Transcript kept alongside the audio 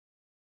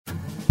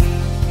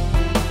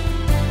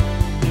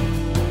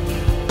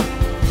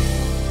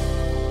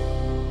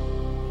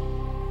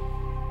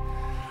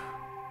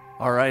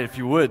All right, if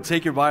you would,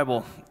 take your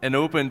Bible and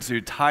open to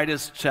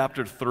Titus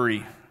chapter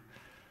 3.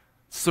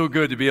 It's so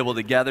good to be able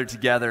to gather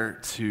together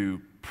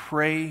to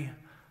pray,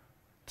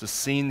 to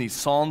sing these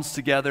psalms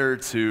together,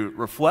 to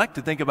reflect,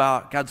 to think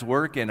about God's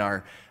work in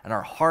our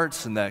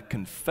hearts and that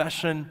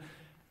confession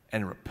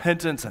and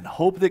repentance and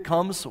hope that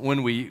comes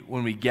when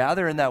we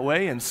gather in that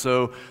way. And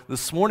so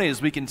this morning,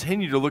 as we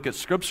continue to look at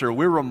Scripture,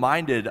 we're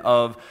reminded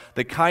of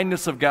the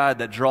kindness of God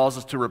that draws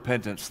us to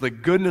repentance, the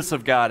goodness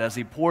of God as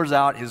He pours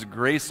out His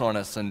grace on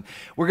us. And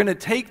we're going to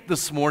take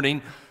this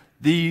morning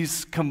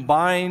these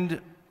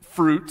combined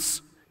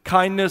fruits,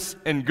 kindness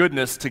and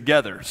goodness,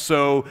 together.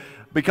 So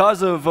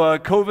because of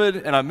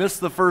COVID, and I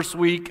missed the first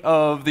week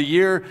of the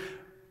year,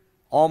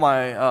 all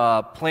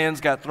my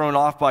plans got thrown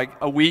off by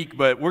a week,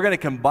 but we're going to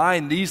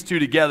combine these two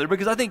together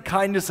because I think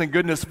kindness and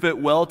goodness fit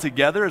well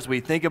together as we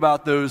think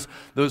about those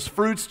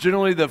fruits.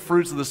 Generally, the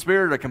fruits of the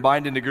Spirit are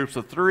combined into groups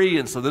of three,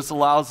 and so this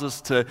allows us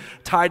to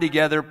tie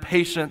together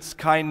patience,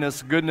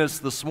 kindness, goodness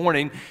this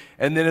morning.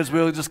 And then as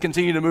we'll just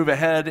continue to move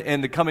ahead in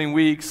the coming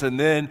weeks, and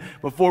then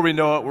before we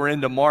know it, we're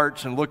into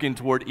March and looking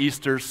toward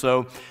Easter.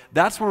 So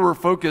that's where we're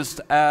focused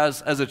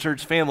as a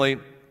church family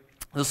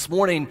this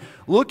morning,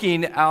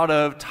 looking out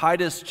of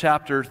Titus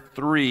chapter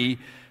 3,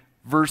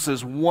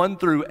 verses 1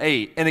 through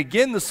 8. And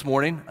again this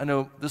morning, I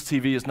know this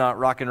TV is not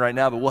rocking right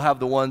now, but we'll have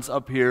the ones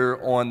up here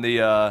on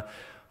the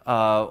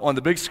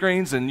big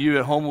screens, and you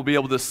at home will be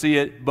able to see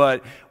it.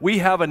 But we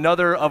have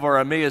another of our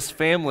Emmaus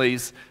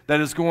families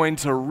that is going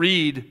to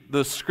read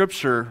the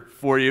Scripture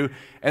for you.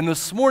 And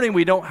this morning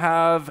we don't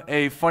have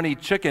a funny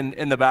chicken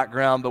in the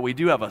background, but we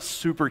do have a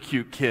super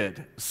cute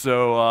kid.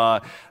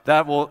 So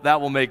that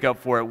will make up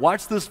for it.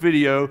 Watch this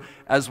video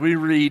as we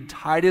read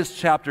Titus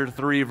chapter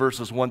 3,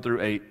 verses 1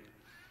 through 8.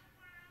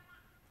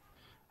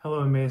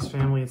 Hello, Emmaus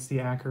family. It's the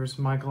Ackers,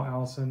 Michael,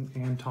 Allison,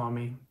 and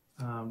Tommy.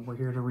 We're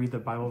here to read the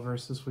Bible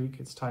verse this week.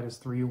 It's Titus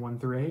 3, 1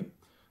 through 8.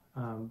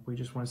 We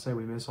just want to say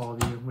we miss all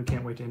of you. We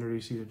can't wait to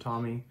introduce you to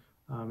Tommy.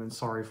 And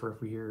sorry for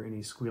if we hear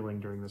any squealing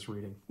during this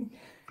reading.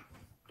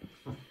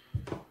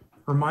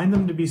 Remind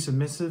them to be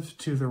submissive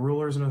to the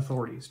rulers and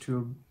authorities,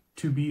 to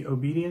be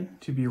obedient,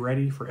 to be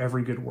ready for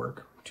every good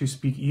work, to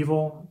speak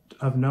evil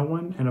of no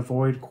one and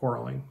avoid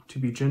quarreling, to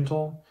be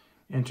gentle,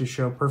 and to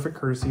show perfect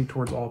courtesy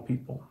towards all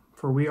people.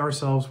 For we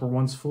ourselves were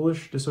once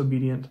foolish,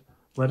 disobedient,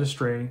 led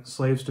astray,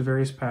 slaves to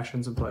various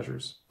passions and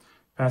pleasures,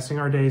 passing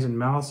our days in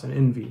malice and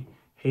envy,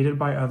 hated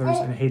by others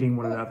and hating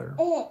one another.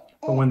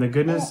 But when the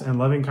goodness and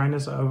loving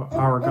kindness of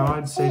our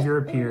God, Savior,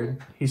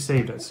 appeared, He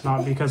saved us,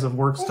 not because of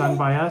works done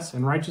by us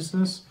in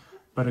righteousness,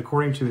 but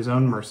according to His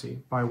own mercy,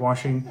 by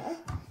washing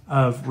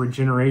of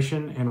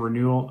regeneration and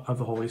renewal of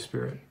the Holy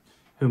Spirit,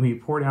 whom He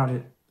poured out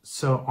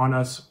so on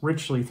us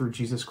richly through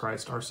Jesus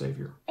Christ, our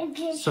Savior,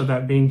 so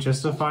that being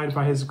justified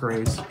by His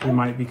grace, we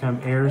might become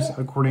heirs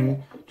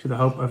according to the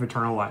hope of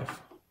eternal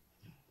life.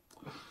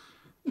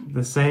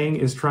 The saying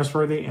is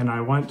trustworthy, and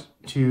I want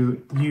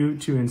you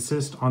to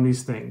insist on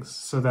these things,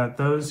 so that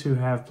those who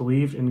have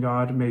believed in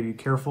God may be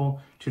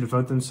careful to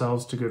devote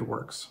themselves to good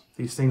works.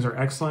 These things are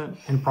excellent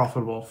and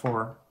profitable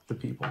for the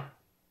people.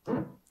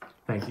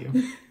 Thank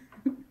you.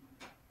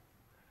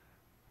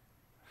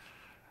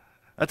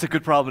 That's a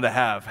good problem to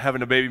have,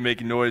 having a baby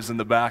making noise in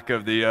the back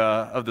of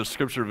the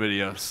Scripture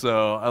video.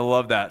 So I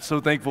love that. So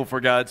thankful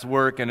for God's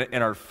work and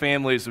our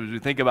families as we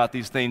think about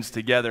these things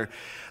together.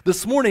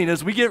 This morning,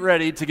 as we get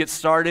ready to get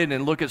started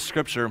and look at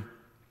Scripture,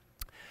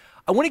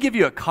 I want to give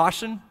you a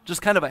caution,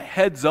 just kind of a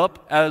heads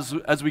up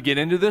as we get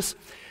into this.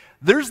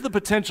 There's the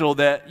potential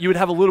that you would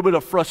have a little bit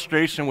of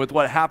frustration with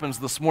what happens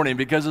this morning,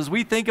 because as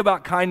we think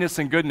about kindness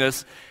and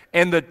goodness,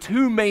 and the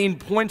two main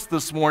points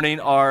this morning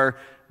are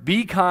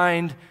be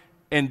kind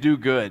and do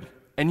good.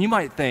 And you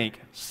might think,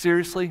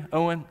 seriously,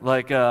 Owen?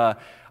 Like, I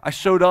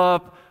showed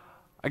up,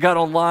 I got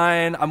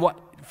online,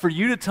 for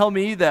you to tell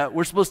me that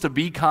we're supposed to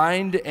be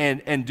kind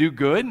and do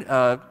good,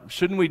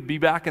 shouldn't we be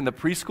back in the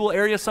preschool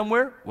area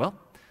somewhere? Well,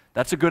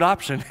 that's a good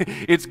option.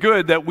 It's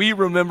good that we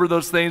remember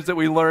those things that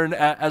we learn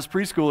as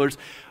preschoolers.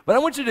 But I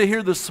want you to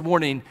hear this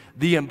morning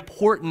the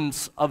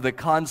importance of the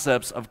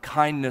concepts of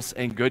kindness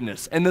and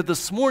goodness. And that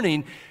this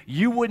morning,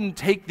 you wouldn't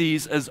take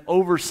these as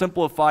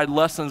oversimplified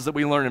lessons that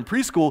we learn in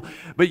preschool,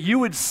 but you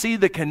would see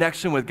the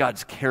connection with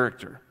God's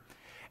character.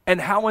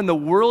 And how in the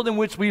world in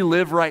which we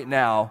live right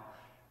now,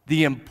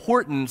 the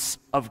importance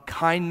of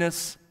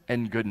kindness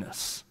and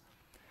goodness.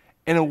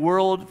 In a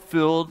world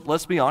filled,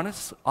 let's be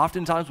honest,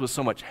 oftentimes with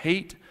so much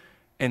hate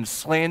and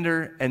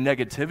slander and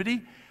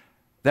negativity,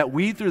 that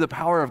we, through the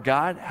power of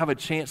God, have a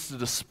chance to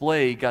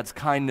display God's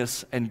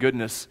kindness and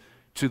goodness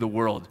to the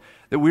world.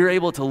 That we're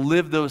able to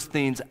live those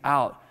things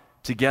out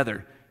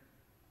together.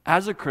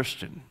 As a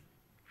Christian,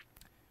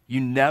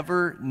 you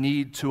never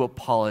need to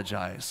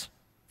apologize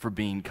for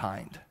being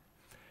kind.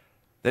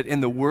 That in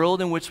the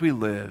world in which we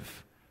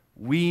live,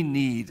 we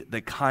need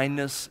the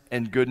kindness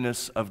and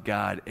goodness of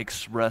God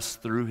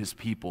expressed through His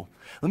people.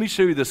 Let me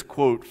show you this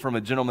quote from a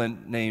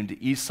gentleman named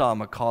Esau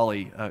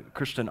McCaulley, a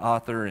Christian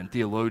author and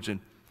theologian.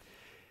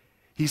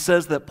 He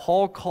says that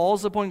Paul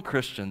calls upon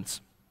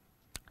Christians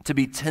to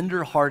be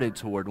tender-hearted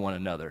toward one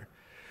another,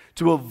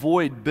 to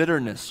avoid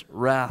bitterness,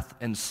 wrath,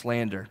 and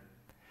slander.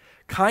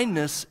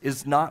 Kindness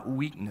is not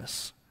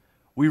weakness.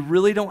 We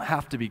really don't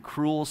have to be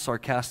cruel,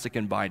 sarcastic,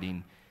 and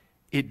biting.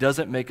 It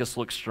doesn't make us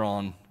look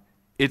strong.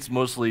 It's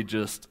mostly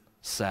just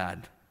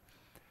sad.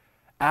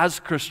 As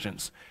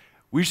Christians,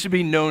 we should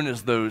be known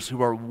as those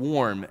who are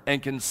warm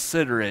and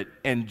considerate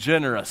and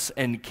generous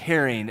and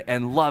caring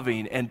and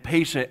loving and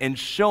patient and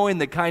showing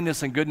the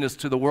kindness and goodness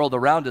to the world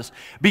around us,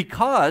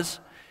 because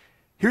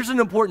here's an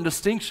important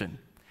distinction.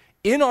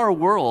 In our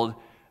world,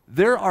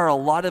 there are a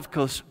lot of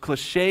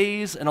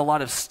cliches and a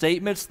lot of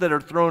statements that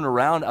are thrown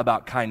around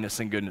about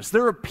kindness and goodness.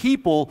 There are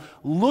people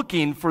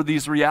looking for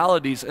these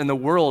realities in the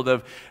world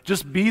of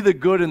just be the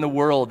good in the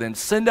world and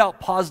send out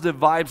positive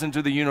vibes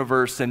into the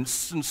universe and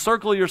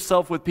circle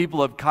yourself with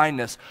people of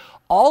kindness.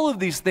 All of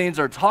these things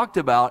are talked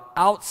about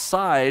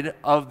outside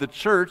of the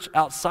church,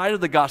 outside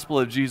of the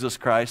gospel of Jesus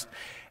Christ.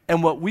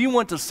 And what we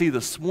want to see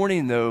this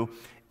morning, though,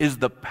 is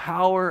the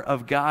power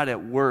of God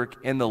at work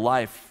in the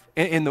life,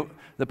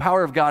 the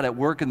power of God at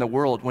work in the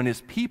world when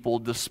his people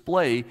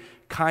display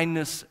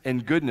kindness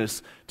and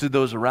goodness to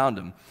those around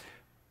them.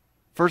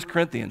 1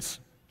 Corinthians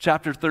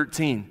chapter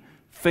 13,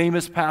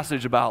 famous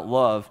passage about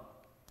love.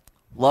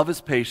 Love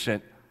is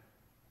patient.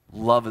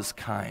 Love is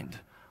kind.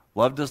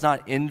 Love does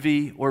not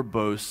envy or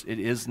boast. It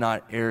is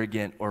not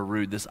arrogant or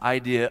rude. This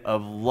idea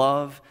of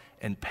love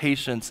and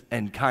patience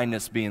and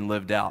kindness being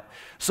lived out.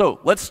 So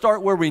let's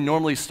start where we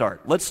normally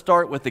start. Let's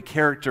start with the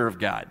character of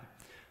God.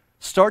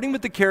 Starting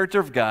with the character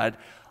of God,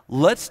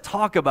 let's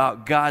talk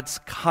about God's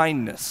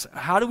kindness.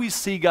 How do we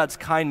see God's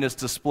kindness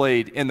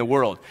displayed in the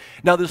world?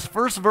 Now, this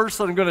first verse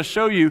that I'm going to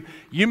show you,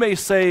 you may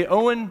say,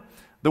 Owen,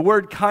 the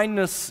word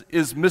kindness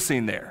is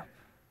missing there.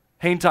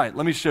 Hang tight,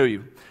 let me show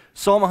you.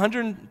 Psalm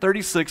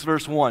 136,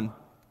 verse 1.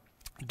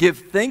 Give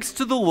thanks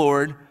to the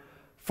Lord,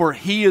 for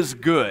he is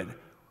good.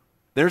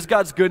 There's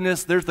God's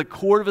goodness. There's the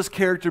core of his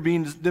character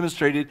being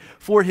demonstrated.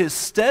 For his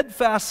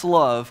steadfast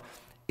love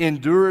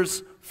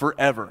endures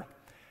forever.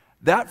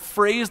 That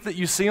phrase that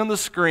you see on the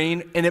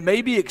screen, and it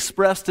may be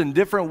expressed in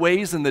different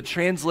ways in the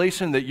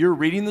translation that you're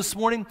reading this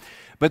morning,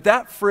 but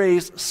that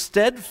phrase,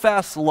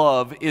 steadfast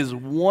love, is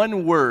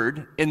one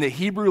word in the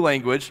Hebrew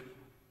language,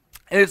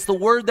 and it's the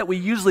word that we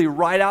usually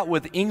write out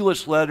with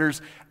English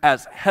letters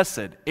as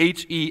hesed,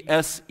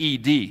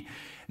 H-E-S-E-D.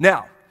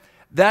 Now,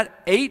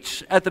 that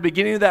H at the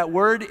beginning of that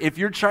word, if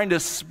you're trying to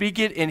speak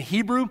it in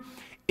Hebrew,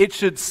 it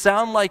should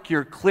sound like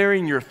you're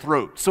clearing your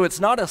throat. So it's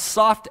not a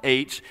soft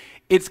H.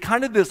 It's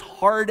kind of this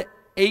hard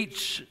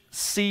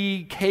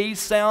H-C-K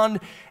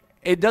sound.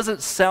 It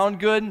doesn't sound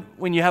good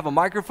when you have a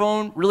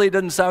microphone. Really, it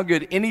doesn't sound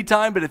good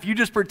anytime, but if you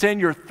just pretend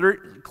you're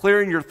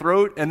clearing your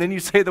throat and then you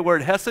say the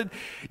word hesed,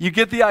 you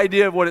get the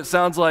idea of what it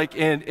sounds like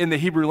in the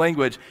Hebrew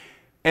language.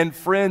 And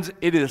friends,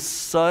 it is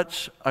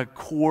such a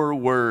core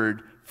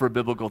word for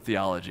biblical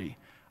theology.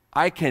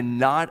 I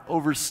cannot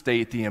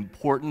overstate the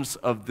importance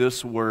of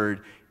this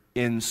word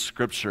in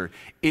Scripture.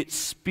 It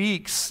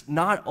speaks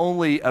not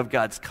only of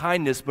God's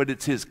kindness, but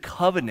it's his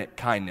covenant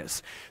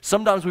kindness.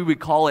 Sometimes we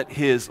would call it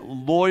his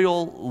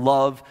loyal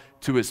love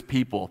to his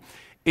people.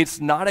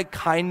 It's not a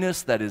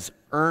kindness that is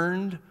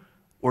earned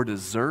or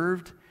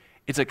deserved.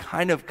 It's a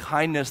kind of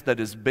kindness that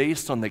is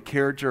based on the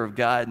character of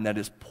God and that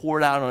is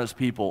poured out on his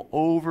people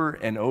over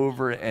and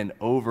over and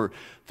over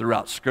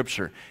throughout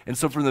Scripture. And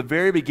so from the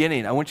very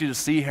beginning, I want you to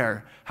see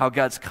here how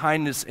God's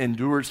kindness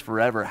endures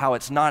forever, how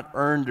it's not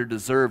earned or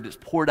deserved. It's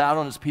poured out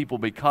on his people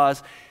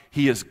because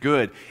he is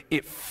good.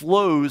 It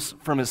flows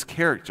from his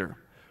character,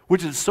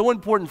 which is so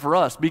important for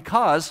us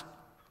because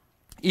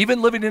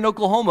even living in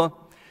Oklahoma,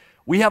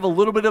 we have a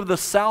little bit of the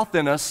South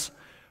in us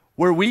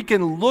where we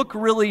can look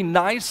really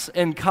nice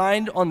and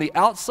kind on the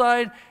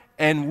outside,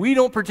 and we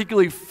don't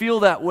particularly feel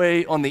that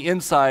way on the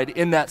inside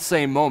in that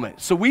same moment.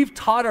 So we've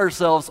taught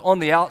ourselves on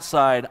the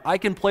outside, I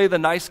can play the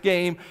nice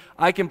game,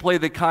 I can play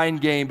the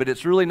kind game, but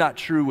it's really not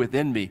true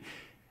within me.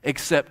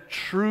 Except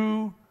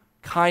true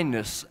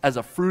kindness as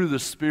a fruit of the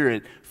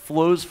Spirit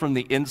flows from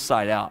the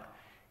inside out.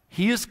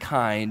 He is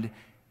kind,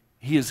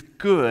 he is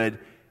good,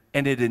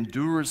 and it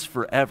endures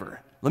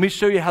forever. Let me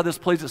show you how this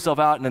plays itself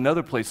out in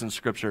another place in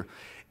Scripture.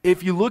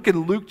 If you look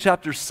in Luke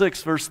chapter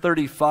 6, verse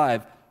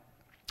 35,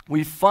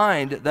 we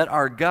find that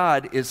our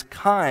God is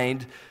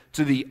kind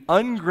to the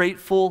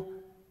ungrateful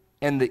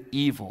and the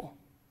evil.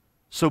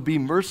 So be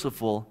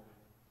merciful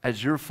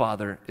as your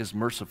Father is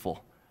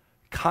merciful.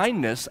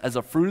 Kindness as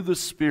a fruit of the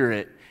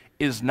Spirit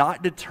is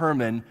not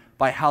determined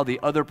by how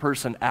the other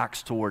person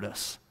acts toward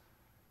us.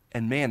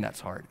 And man, that's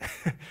hard.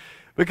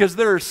 Because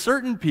there are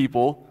certain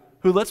people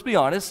who, let's be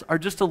honest, are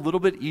just a little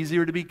bit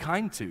easier to be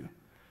kind to.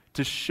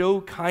 To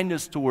show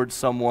kindness towards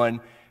someone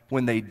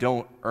when they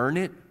don't earn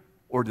it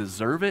or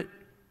deserve it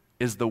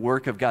is the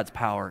work of God's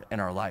power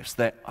in our lives.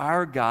 That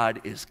our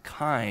God is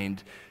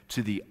kind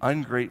to the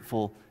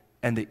ungrateful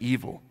and the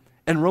evil.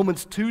 And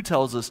Romans 2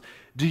 tells us,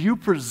 do you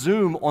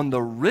presume on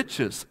the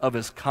riches of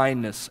his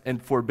kindness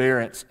and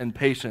forbearance and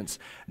patience,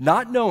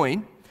 not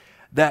knowing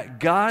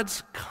that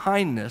God's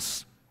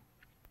kindness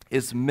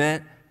is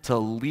meant to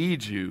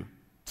lead you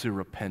to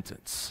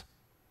repentance?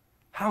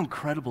 How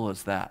incredible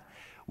is that?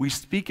 We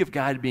speak of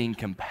God being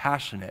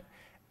compassionate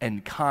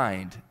and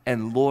kind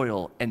and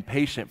loyal and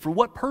patient. For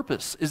what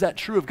purpose is that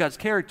true of God's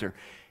character?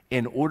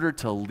 In order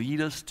to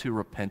lead us to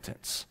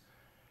repentance.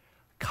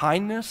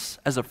 Kindness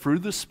as a fruit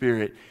of the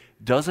Spirit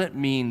doesn't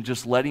mean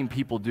just letting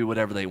people do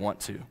whatever they want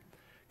to.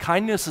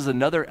 Kindness is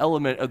another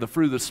element of the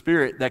fruit of the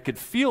Spirit that could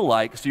feel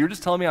like, so you're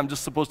just telling me I'm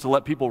just supposed to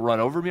let people run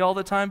over me all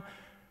the time?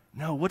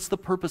 No, what's the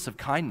purpose of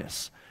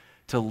kindness?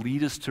 To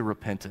lead us to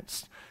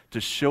repentance,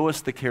 to show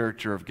us the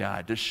character of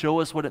God, to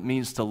show us what it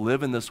means to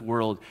live in this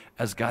world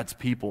as God's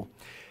people.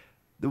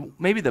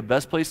 Maybe the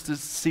best place to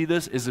see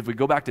this is if we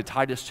go back to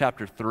Titus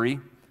chapter 3,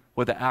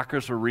 what the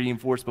actors were reading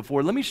for us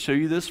before. Let me show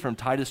you this from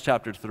Titus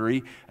chapter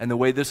 3 and the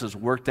way this has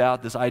worked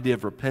out, this idea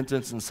of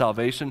repentance and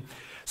salvation.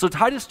 So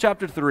Titus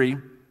chapter 3,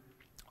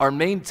 our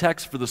main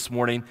text for this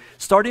morning,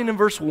 starting in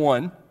verse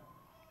 1,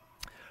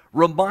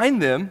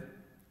 remind them,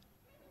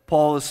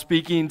 Paul is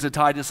speaking to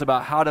Titus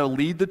about how to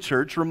lead the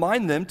church,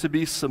 remind them to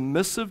be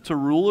submissive to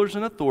rulers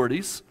and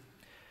authorities,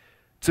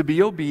 to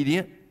be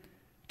obedient,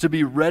 to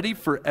be ready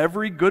for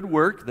every good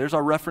work. There's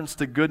our reference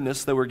to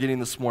goodness that we're getting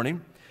this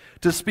morning.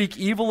 To speak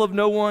evil of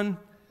no one,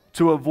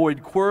 to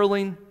avoid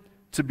quarreling,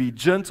 to be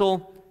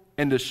gentle,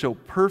 and to show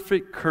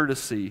perfect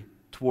courtesy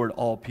toward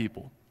all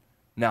people.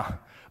 Now,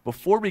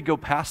 before we go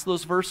past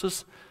those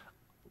verses,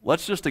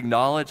 let's just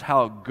acknowledge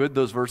how good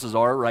those verses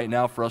are right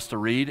now for us to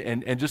read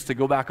and just to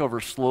go back over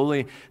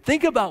slowly.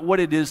 Think about what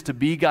it is to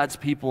be God's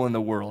people in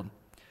the world,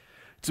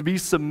 to be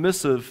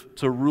submissive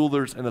to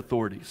rulers and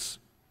authorities,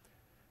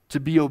 to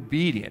be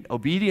obedient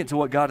to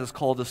what God has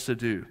called us to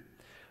do,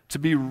 to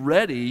be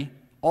ready,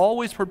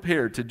 always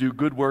prepared to do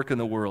good work in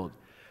the world,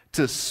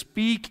 to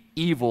speak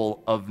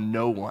evil of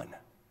no one.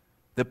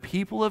 The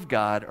people of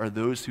God are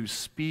those who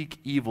speak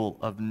evil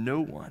of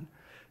no one,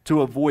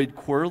 to avoid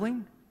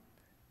quarreling,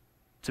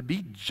 to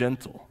be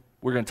gentle.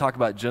 We're going to talk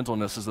about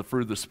gentleness as the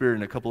fruit of the Spirit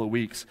in a couple of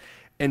weeks,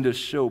 and to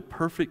show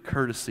perfect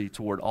courtesy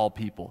toward all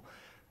people.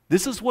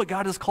 This is what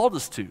God has called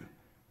us to.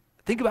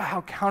 Think about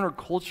how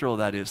countercultural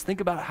that is.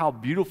 Think about how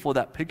beautiful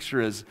that picture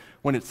is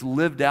when it's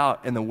lived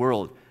out in the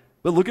world.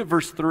 But look at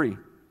verse 3.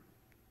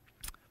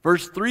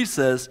 Verse 3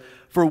 says,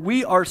 "For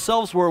we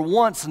ourselves were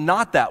once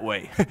not that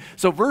way."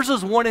 So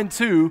verses 1 and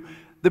 2,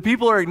 the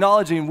people are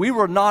acknowledging we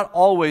were not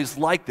always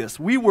like this.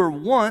 We were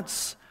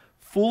once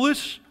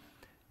foolish,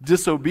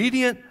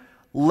 disobedient,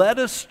 led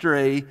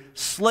astray,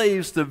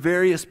 slaves to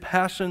various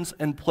passions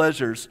and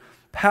pleasures,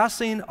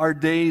 passing our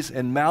days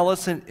in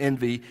malice and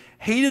envy,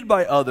 hated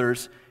by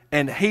others,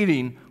 and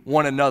hating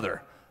one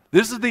another.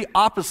 This is the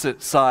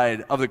opposite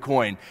side of the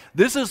coin.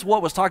 This is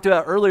what was talked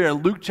about earlier in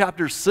Luke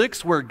chapter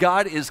 6, where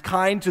God is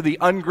kind to the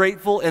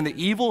ungrateful and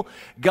the evil.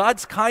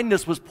 God's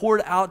kindness was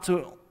poured out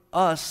to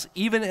us,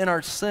 even in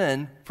our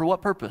sin, for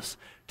what purpose?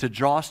 To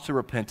draw us to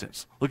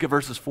repentance. Look at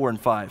verses 4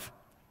 and 5.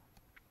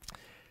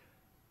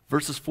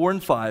 Verses 4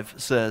 and 5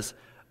 says,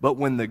 "But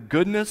when the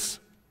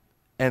goodness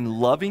and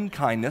loving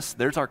kindness,"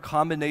 there's our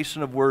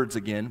combination of words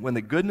again, "when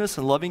the goodness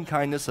and loving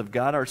kindness of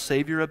God our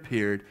Savior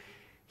appeared,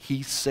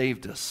 He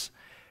saved us,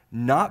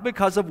 not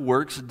because of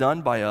works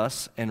done by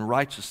us in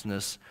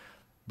righteousness,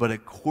 but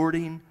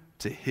according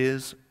to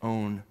His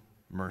own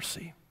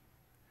mercy."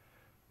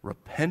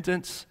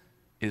 Repentance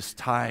is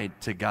tied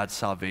to God's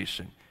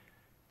salvation.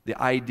 The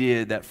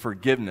idea that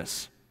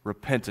forgiveness,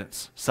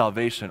 repentance,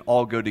 salvation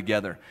all go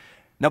together.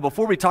 Now,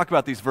 before we talk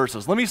about these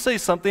verses, let me say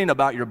something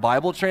about your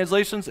Bible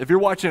translations. If you're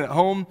watching at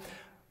home,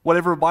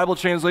 whatever Bible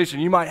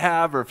translation you might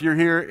have, or if you're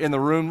here in the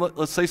room,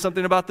 let's say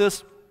something about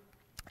this.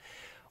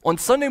 On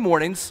Sunday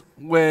mornings,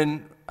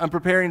 when I'm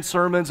preparing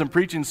sermons and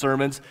preaching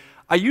sermons,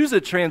 I use a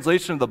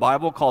translation of the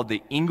Bible called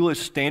the English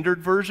Standard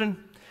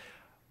Version.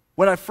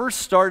 When I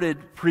first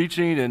started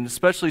preaching, and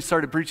especially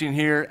started preaching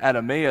here at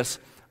Emmaus,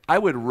 I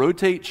would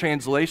rotate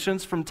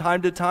translations from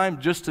time to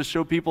time just to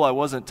show people I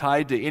wasn't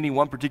tied to any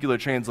one particular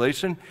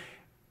translation.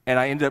 And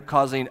I ended up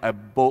causing a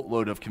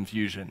boatload of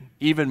confusion,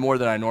 even more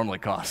than I normally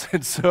cause.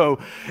 And so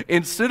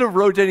instead of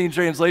rotating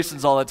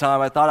translations all the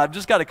time, I thought I've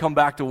just got to come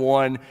back to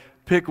one,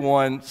 pick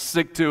one,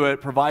 stick to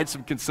it, provide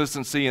some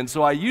consistency. And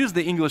so I use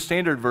the English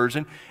Standard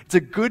Version. It's a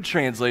good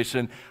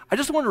translation. I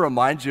just want to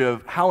remind you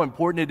of how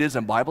important it is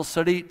in Bible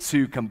study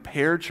to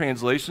compare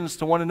translations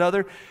to one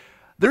another.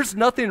 There's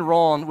nothing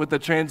wrong with the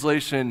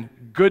translation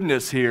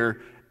goodness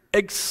here,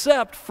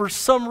 except for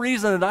some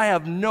reason that I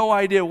have no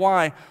idea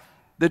why.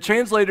 The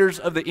translators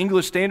of the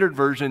English Standard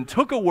Version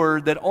took a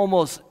word that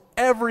almost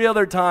every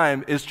other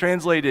time is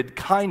translated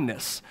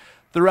kindness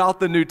throughout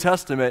the New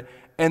Testament,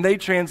 and they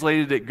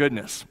translated it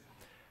goodness.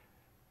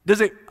 Does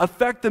it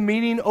affect the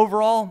meaning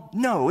overall?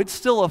 No, it's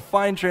still a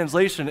fine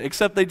translation,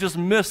 except they just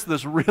missed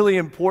this really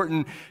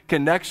important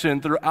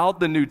connection throughout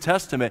the New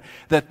Testament,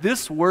 that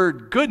this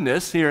word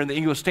goodness here in the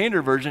English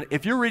Standard Version,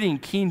 if you're reading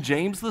King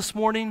James this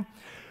morning,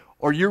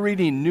 or you're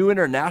reading New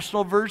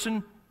International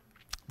Version,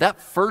 that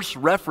first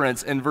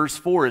reference in verse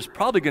 4 is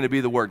probably going to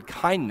be the word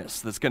kindness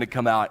that's going to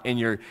come out in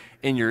your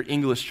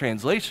English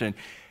translation.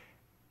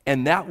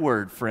 And that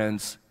word,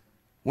 friends,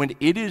 when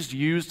it is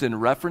used in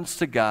reference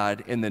to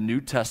God in the New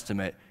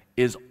Testament,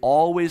 is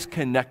always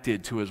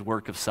connected to His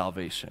work of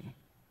salvation.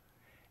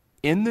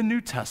 in the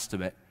New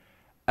Testament,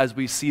 as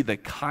we see the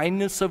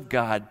kindness of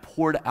God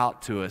poured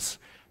out to us,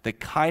 the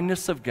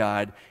kindness of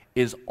God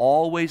is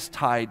always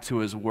tied to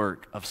his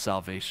work of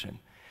salvation.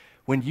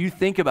 When you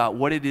think about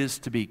what it is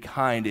to be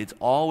kind, it's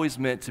always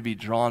meant to be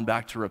drawn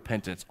back to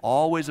repentance,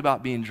 always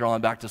about being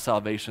drawn back to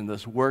salvation,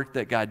 this work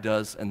that God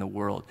does in the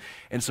world.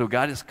 And so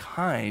God is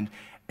kind,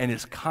 and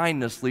his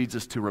kindness leads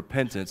us to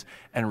repentance,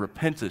 and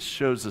repentance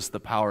shows us the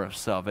power of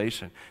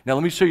salvation. Now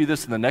let me show you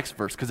this in the next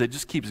verse, because it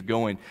just keeps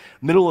going.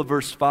 Middle of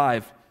verse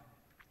 5,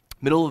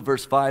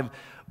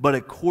 but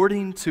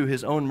according to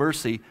his own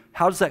mercy,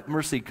 how does that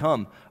mercy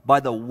come?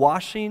 By the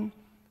washing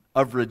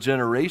of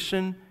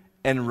regeneration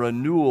and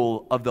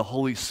renewal of the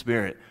Holy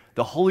Spirit.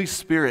 The Holy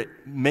Spirit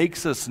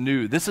makes us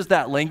new. This is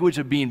that language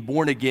of being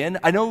born again.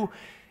 I know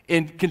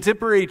in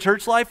contemporary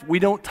church life, we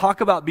don't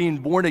talk about being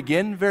born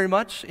again very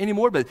much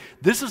anymore, but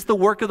this is the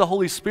work of the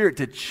Holy Spirit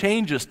to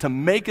change us, to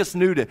make us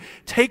new, to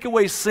take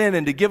away sin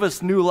and to give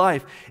us new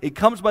life. It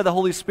comes by the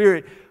Holy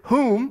Spirit,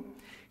 whom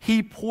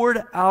he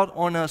poured out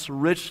on us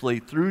richly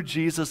through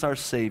Jesus our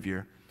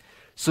Savior,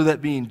 so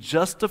that being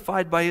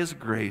justified by his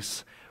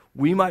grace,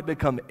 we might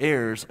become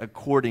heirs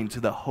according to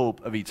the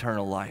hope of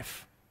eternal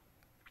life.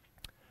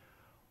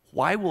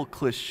 Why will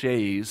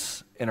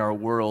cliches in our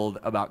world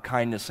about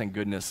kindness and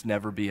goodness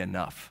never be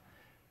enough?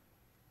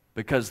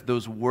 Because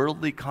those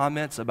worldly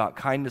comments about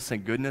kindness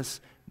and goodness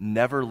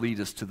never lead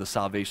us to the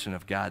salvation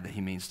of God that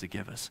he means to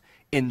give us.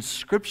 In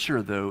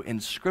Scripture, though,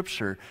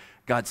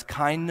 God's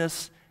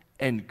kindness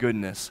and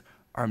goodness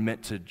are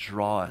meant to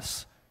draw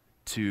us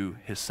to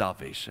his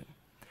salvation.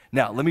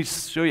 Now, let me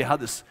show you how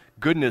this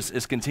goodness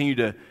is continued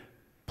to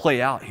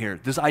play out here.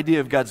 This idea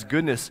of God's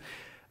goodness,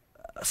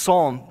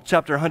 Psalm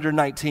chapter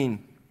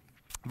 119,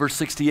 verse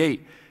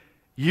 68.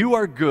 You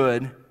are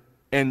good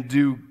and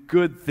do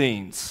good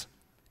things.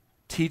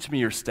 Teach me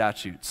your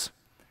statutes.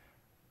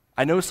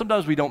 I know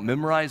sometimes we don't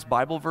memorize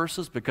Bible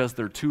verses because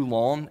they're too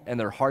long and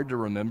they're hard to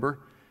remember.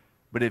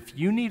 But if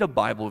you need a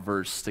Bible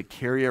verse to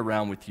carry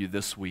around with you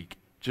this week,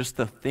 just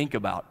to think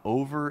about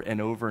over and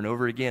over and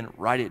over again,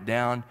 write it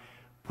down,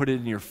 put it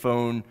in your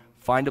phone,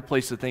 find a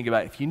place to think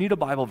about. If you need a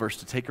Bible verse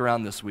to take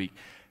around this week,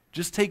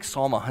 just take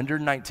Psalm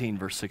 119,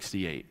 verse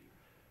 68.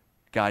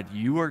 God,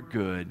 you are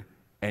good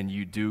and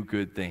you do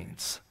good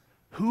things.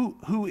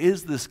 Who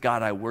is this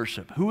God I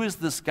worship? Who is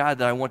this God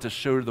that I want to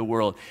show to the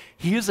world?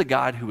 He is a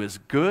God who is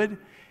good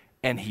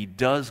and he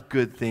does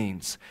good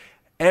things.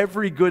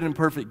 Every good and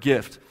perfect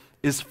gift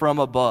is from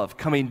above,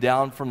 coming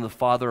down from the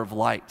Father of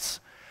lights.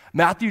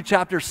 Matthew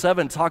chapter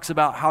 7 talks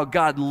about how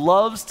God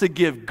loves to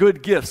give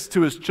good gifts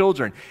to his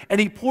children, and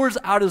he pours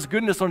out his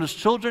goodness on his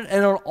children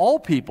and on all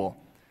people.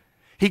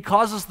 He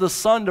causes the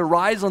sun to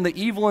rise on the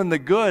evil and the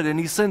good, and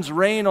he sends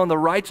rain on the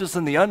righteous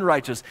and the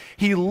unrighteous.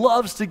 He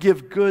loves to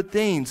give good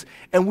things,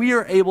 and we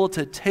are able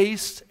to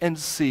taste and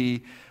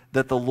see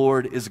that the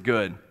Lord is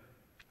good.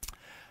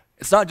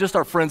 It's not just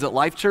our friends at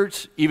Life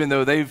Church, even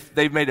though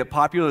they've made it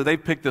popular.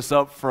 They've picked this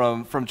up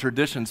from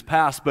traditions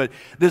past, but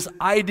this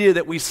idea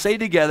that we say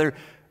together,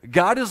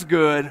 God is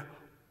good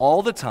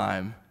all the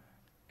time,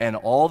 and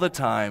all the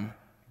time,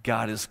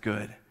 God is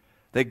good.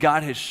 That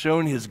God has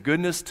shown his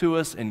goodness to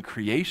us in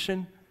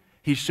creation.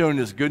 He's shown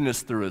his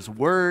goodness through his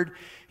word.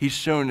 He's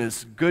shown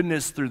his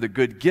goodness through the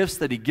good gifts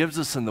that he gives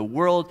us in the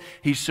world.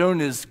 He's shown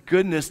his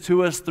goodness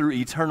to us through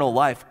eternal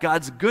life.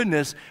 God's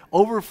goodness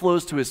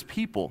overflows to his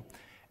people.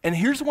 And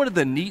here's one of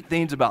the neat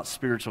things about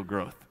spiritual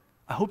growth.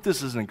 I hope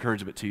this is an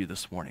encouragement to you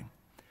this morning.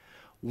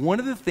 One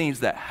of the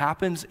things that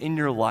happens in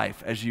your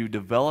life as you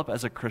develop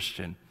as a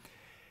Christian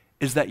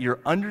is that your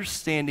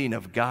understanding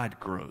of God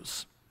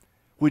grows,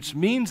 which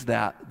means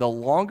that the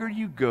longer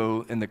you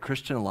go in the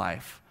Christian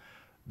life,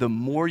 the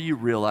more you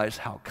realize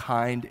how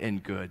kind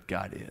and good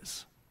God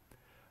is.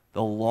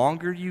 The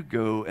longer you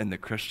go in the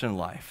Christian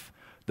life,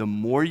 the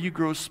more you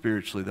grow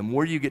spiritually, the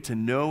more you get to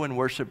know and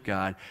worship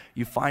God,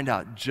 you find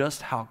out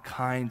just how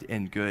kind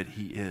and good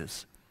he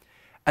is.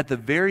 At the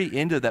very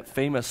end of that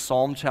famous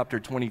Psalm chapter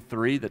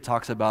 23 that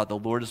talks about the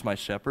Lord is my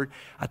shepherd,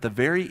 at the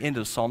very end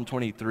of Psalm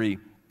 23,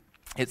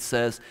 it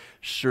says,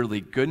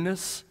 surely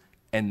goodness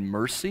and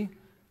mercy,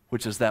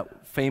 which is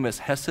that famous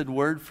Hesed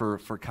word for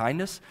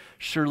kindness,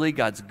 surely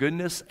God's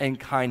goodness and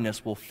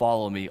kindness will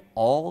follow me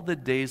all the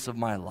days of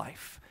my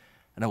life,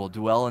 and I will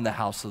dwell in the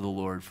house of the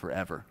Lord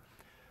forever.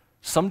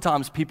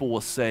 Sometimes people will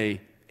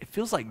say, it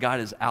feels like God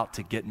is out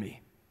to get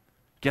me.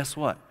 Guess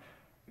what?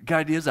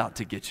 God is out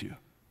to get you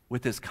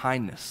with his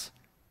kindness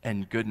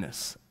and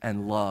goodness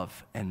and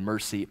love and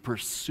mercy. It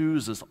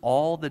pursues us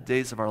all the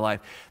days of our life.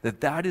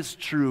 That is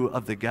true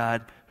of the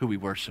God who we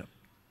worship.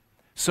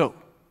 So,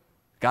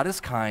 God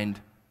is kind,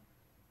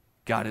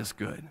 God is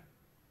good.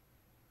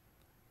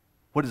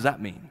 What does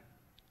that mean?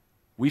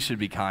 We should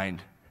be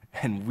kind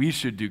and we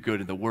should do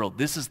good in the world.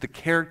 This is the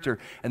character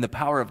and the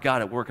power of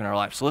God at work in our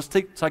life. So let's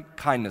take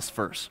kindness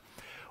first.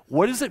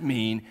 What does it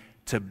mean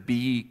to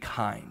be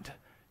kind?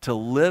 to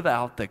live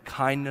out the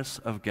kindness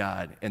of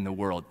God in the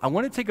world. I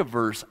want to take a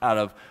verse out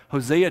of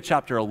Hosea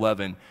chapter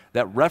 11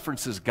 that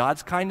references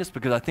God's kindness,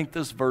 because I think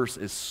this verse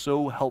is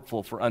so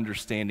helpful for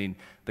understanding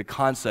the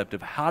concept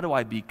of how do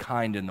I be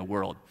kind in the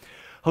world.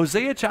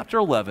 Hosea chapter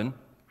 11,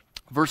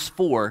 verse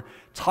 4,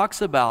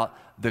 talks about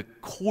the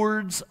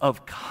cords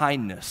of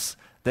kindness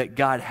that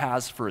God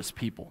has for his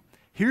people.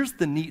 Here's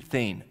the neat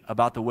thing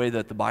about the way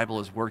that the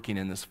Bible is working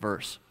in this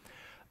verse.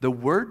 The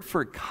word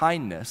for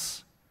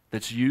kindness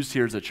that's used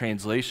here as a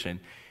translation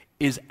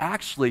is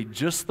actually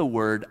just the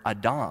word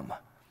Adam.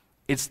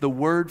 It's the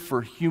word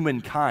for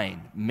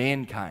humankind,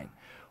 mankind.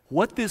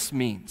 What this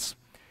means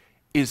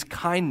is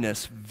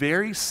kindness,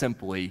 very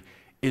simply,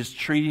 is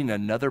treating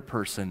another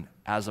person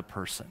as a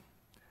person.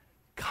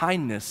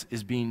 Kindness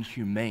is being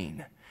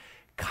humane.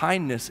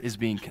 Kindness is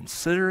being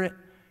considerate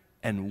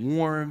and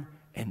warm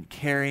and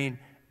caring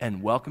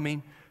and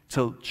welcoming,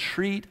 to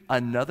treat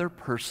another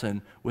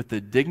person with the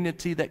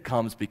dignity that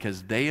comes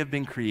because they have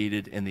been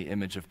created in the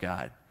image of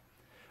God.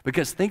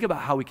 Because think about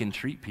how we can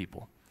treat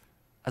people.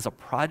 As a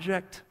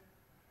project,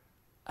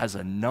 as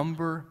a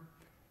number,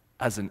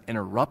 as an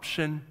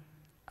interruption,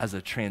 as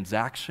a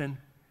transaction.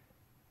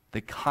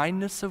 The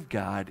kindness of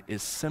God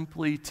is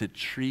simply to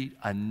treat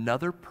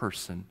another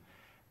person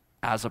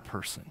as a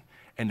person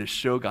and to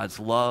show God's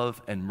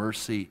love and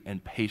mercy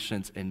and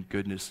patience and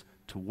goodness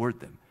toward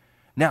them.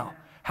 Now,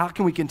 how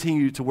can we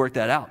continue to work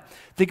that out?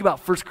 Think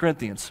about 1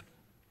 Corinthians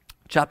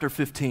chapter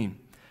 15.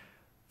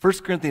 1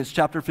 Corinthians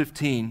chapter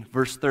 15,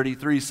 verse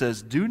 33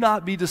 says, "Do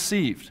not be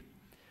deceived.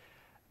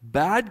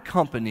 Bad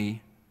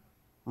company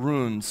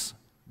ruins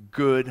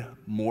good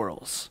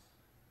morals."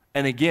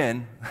 And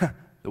again,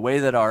 the way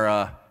that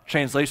our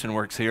translation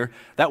works here,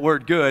 that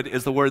word good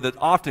is the word that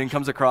often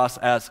comes across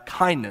as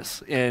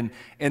kindness in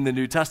the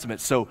New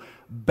Testament. So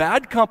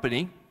bad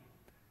company,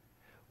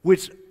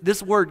 which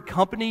this word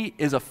company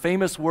is a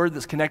famous word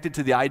that's connected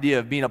to the idea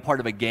of being a part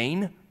of a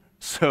gang.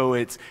 So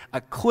it's a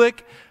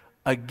clique,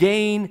 a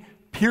gang,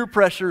 peer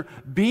pressure,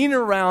 being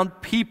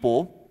around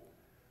people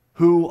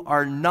who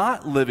are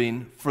not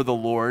living for the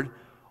Lord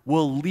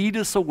will lead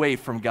us away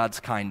from God's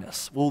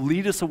kindness, will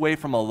lead us away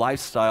from a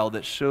lifestyle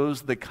that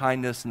shows the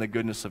kindness and the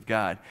goodness of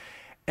God.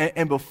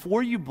 And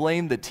before you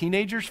blame the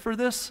teenagers for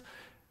this,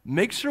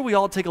 make sure we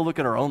all take a look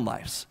at our own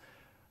lives.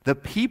 The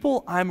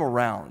people I'm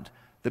around,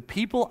 the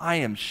people I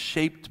am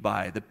shaped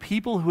by, the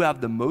people who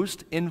have the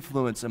most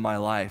influence in my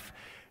life,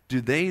 do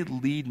they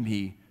lead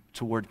me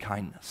toward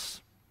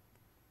kindness?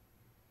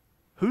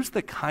 Who's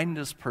the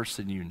kindest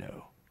person you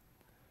know?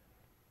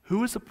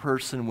 Who is a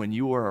person when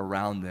you are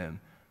around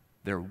them,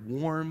 they're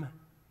warm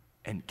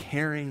and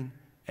caring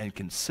and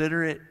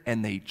considerate,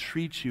 and they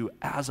treat you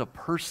as a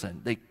person.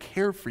 They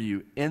care for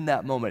you in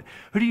that moment.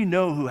 Who do you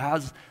know who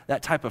has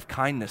that type of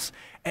kindness?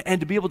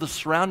 And to be able to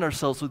surround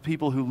ourselves with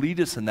people who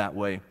lead us in that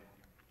way.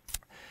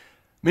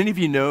 Many of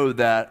you know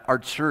that our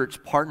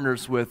church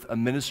partners with a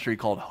ministry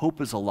called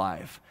Hope is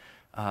Alive.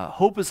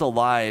 Hope is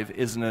Alive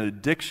is an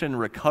addiction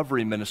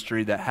recovery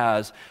ministry that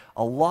has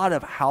a lot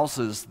of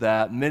houses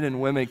that men and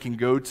women can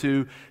go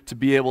to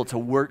be able to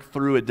work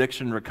through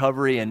addiction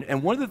recovery.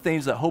 And one of the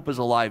things that Hope is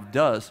Alive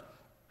does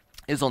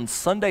is on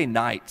Sunday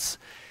nights,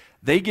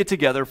 they get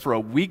together for a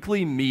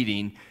weekly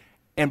meeting.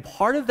 And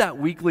part of that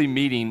weekly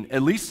meeting,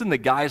 at least in the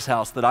guys'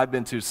 house that I've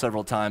been to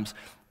several times,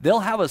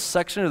 they'll have a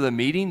section of the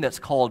meeting that's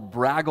called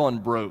Brag on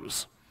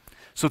Bros.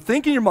 So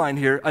think in your mind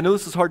here, I know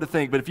this is hard to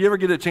think, but if you ever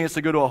get a chance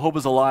to go to a Hope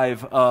is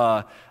Alive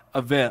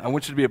event, I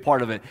want you to be a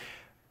part of it.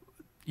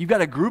 You've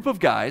got a group of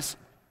guys,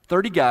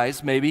 30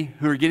 guys maybe,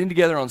 who are getting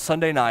together on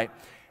Sunday night,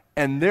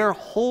 and their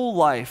whole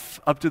life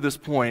up to this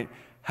point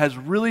has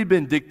really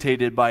been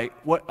dictated by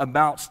what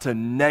amounts to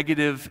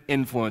negative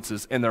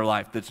influences in their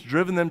life that's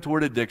driven them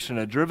toward addiction,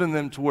 and driven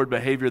them toward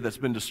behavior that's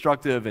been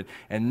destructive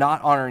and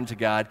not honoring to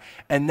God.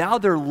 And now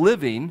they're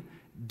living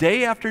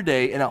day after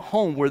day in a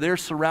home where they're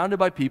surrounded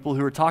by people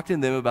who are talking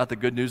to them about the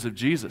good news of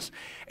Jesus.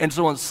 And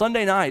so on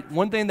Sunday night,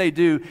 one thing they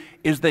do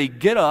is they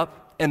get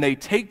up and they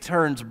take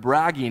turns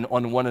bragging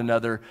on one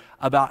another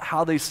about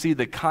how they see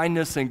the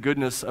kindness and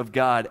goodness of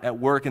God at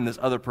work in this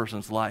other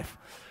person's life.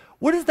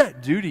 What does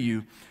that do to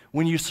you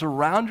when you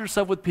surround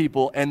yourself with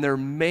people and their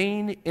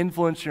main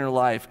influence in your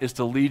life is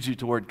to lead you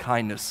toward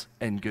kindness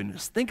and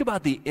goodness? Think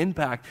about the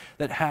impact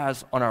that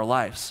has on our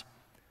lives.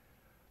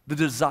 The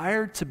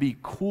desire to be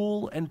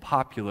cool and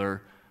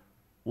popular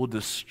will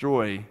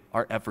destroy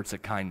our efforts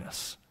at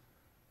kindness.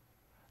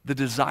 The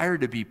desire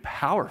to be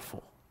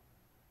powerful,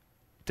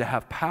 to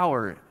have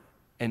power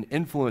and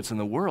influence in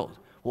the world,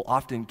 will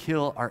often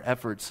kill our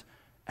efforts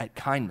at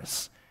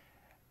kindness.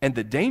 And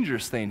the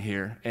dangerous thing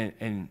here,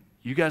 and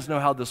you guys know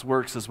how this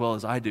works as well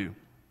as I do,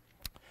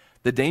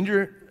 the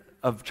danger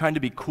of trying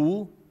to be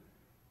cool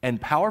and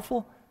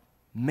powerful,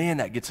 man,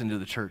 that gets into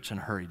the church in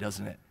a hurry,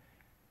 doesn't it?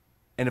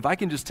 And if I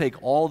can just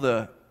take all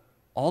the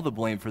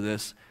blame for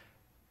this,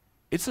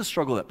 it's a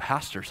struggle that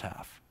pastors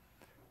have.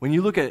 When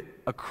you look at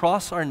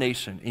across our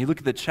nation, and you look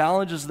at the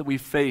challenges that we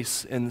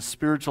face in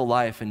spiritual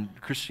life and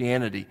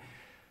Christianity,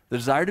 The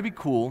desire to be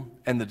cool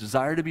and the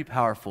desire to be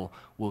powerful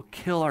will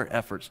kill our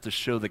efforts to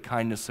show the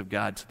kindness of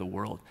God to the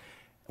world.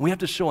 And we have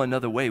to show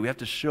another way. We have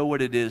to show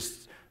what it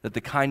is that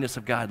the kindness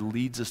of God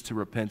leads us to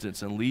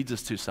repentance and leads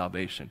us to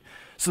salvation.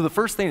 So the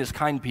first thing is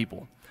kind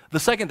people. The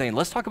second thing,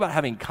 let's talk about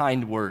having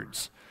kind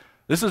words.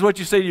 This is what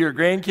you say to your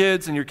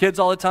grandkids and your kids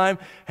all the time.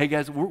 Hey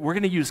guys, we're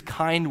going to use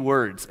kind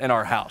words in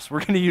our house.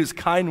 We're going to use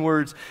kind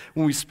words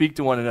when we speak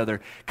to one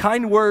another.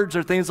 Kind words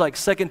are things like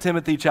 2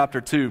 Timothy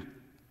chapter 2.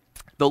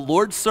 The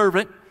Lord's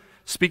servant,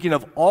 speaking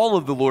of all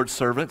of the Lord's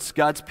servants,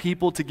 God's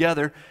people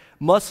together,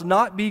 must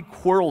not be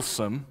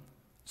quarrelsome,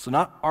 so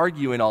not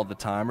arguing all the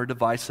time or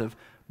divisive,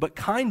 but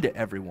kind to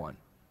everyone,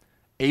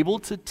 able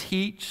to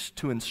teach,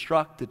 to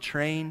instruct, to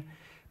train,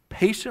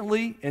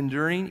 patiently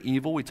enduring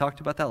evil. We talked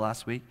about that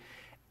last week.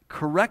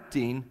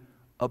 Correcting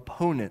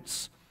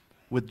opponents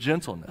with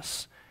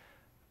gentleness.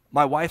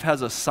 My wife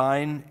has a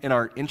sign in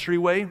our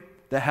entryway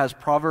that has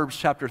Proverbs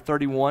chapter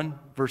 31,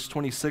 verse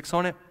 26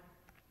 on it.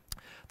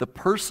 The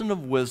person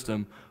of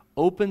wisdom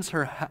opens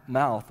her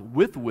mouth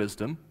with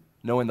wisdom,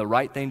 knowing the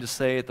right thing to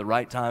say at the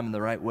right time in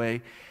the right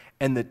way,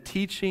 and the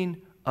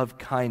teaching of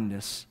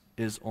kindness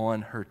is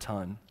on her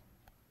tongue.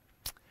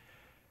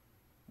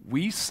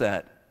 We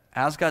set,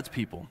 as God's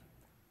people,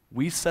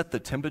 we set the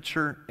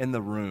temperature in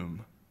the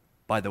room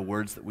by the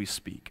words that we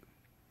speak.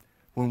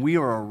 When we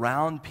are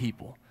around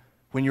people,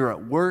 when you're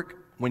at work,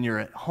 when you're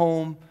at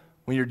home,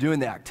 when you're doing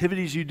the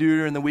activities you do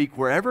during the week,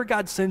 wherever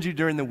God sends you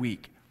during the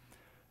week,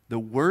 the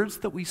words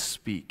that we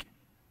speak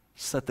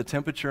set the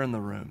temperature in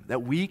the room,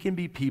 that we can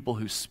be people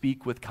who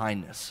speak with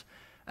kindness.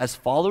 As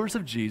followers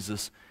of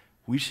Jesus,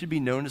 we should be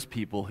known as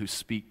people who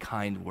speak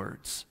kind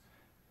words.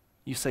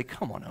 You say,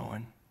 come on,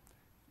 Owen.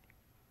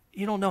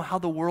 You don't know how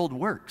the world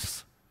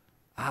works.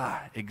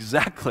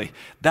 Exactly.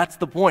 That's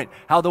the point.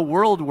 How the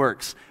world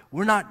works.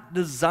 We're not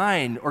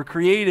designed or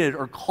created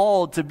or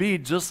called to be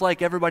just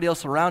like everybody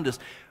else around us.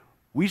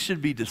 We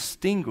should be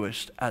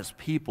distinguished as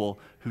people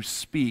who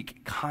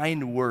speak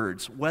kind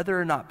words, whether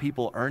or not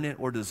people earn it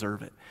or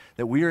deserve it.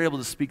 That we are able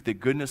to speak the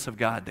goodness of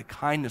God, the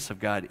kindness of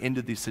God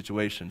into these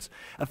situations.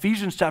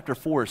 Ephesians chapter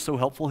 4 is so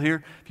helpful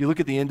here. If you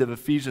look at the end of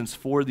Ephesians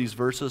 4, these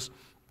verses,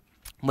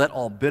 let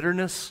all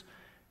bitterness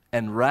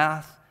and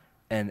wrath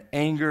and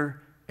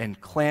anger and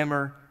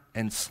clamor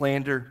and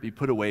slander be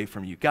put away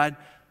from you. God,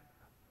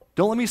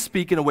 don't let me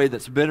speak in a way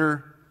that's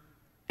bitter,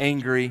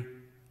 angry,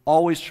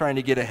 always trying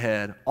to get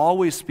ahead,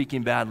 always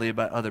speaking badly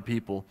about other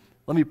people.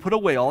 Let me put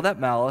away all that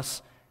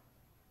malice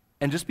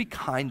and just be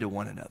kind to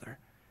one another,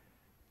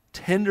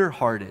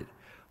 tender-hearted,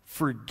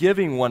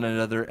 forgiving one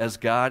another as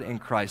God in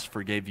Christ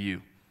forgave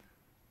you.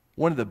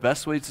 One of the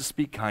best ways to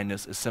speak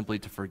kindness is simply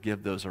to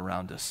forgive those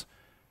around us.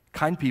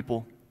 Kind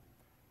people,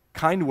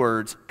 kind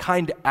words,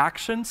 kind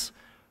actions.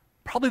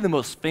 Probably the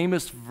most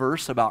famous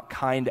verse about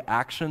kind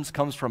actions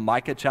comes from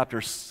Micah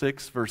chapter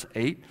 6, verse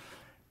 8.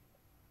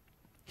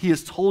 He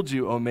has told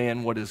you, O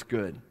man, what is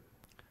good.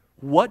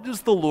 What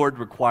does the Lord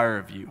require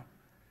of you?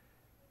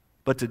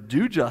 But to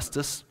do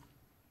justice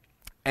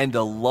and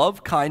to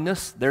love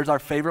kindness, there's our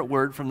favorite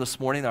word from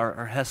this morning,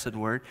 our Hesed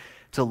word,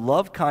 to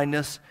love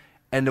kindness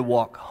and to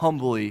walk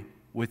humbly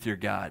with your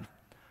God.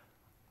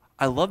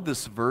 I love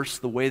this verse,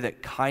 the way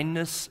that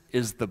kindness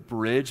is the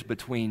bridge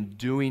between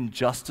doing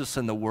justice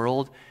in the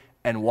world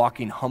and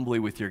walking humbly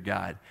with your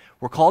God.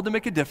 We're called to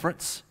make a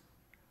difference,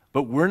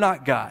 but we're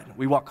not God.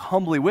 We walk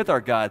humbly with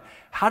our God.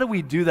 How do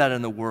we do that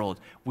in the world?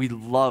 We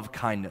love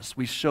kindness.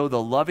 We show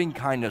the loving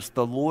kindness,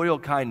 the loyal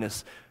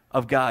kindness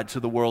of God to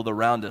the world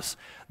around us.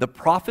 The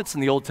prophets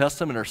in the Old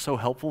Testament are so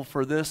helpful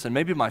for this, and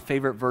maybe my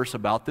favorite verse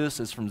about this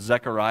is from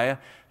Zechariah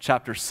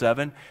chapter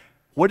 7.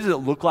 What does it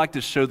look like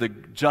to show the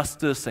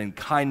justice and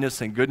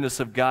kindness and goodness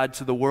of God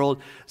to the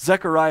world?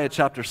 Zechariah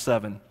chapter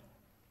 7.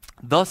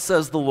 Thus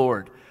says the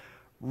Lord,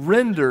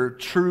 render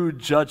true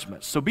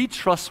judgment. So be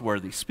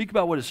trustworthy. Speak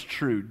about what is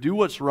true. Do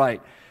what's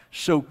right.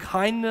 Show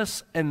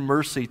kindness and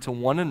mercy to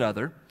one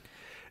another.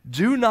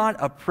 Do not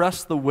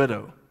oppress the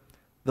widow,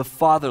 the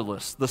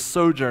fatherless, the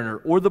sojourner,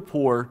 or the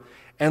poor,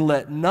 and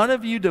let none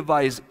of you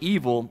devise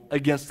evil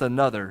against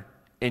another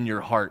in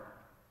your heart.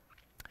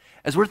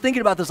 As we're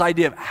thinking about this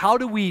idea of how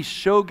do we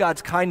show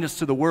God's kindness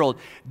to the world,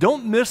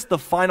 don't miss the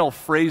final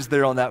phrase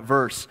there on that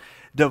verse,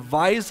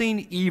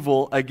 devising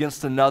evil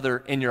against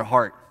another in your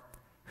heart.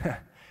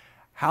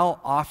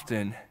 How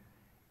often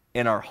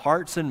in our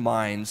hearts and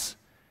minds,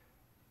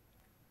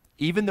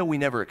 even though we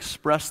never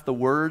express the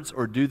words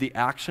or do the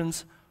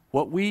actions,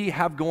 what we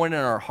have going in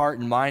our heart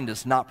and mind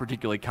is not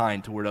particularly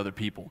kind toward other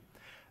people.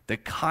 The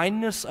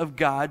kindness of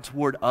God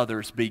toward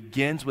others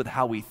begins with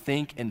how we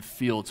think and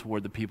feel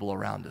toward the people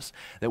around us.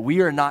 That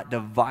we are not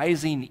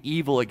devising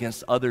evil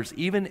against others,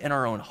 even in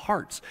our own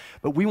hearts,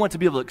 but we want to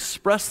be able to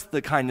express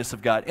the kindness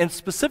of God. And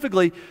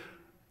specifically,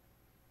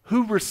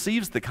 who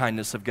receives the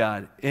kindness of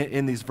God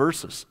in these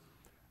verses?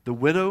 The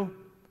widow,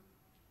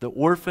 the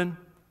orphan,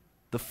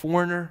 the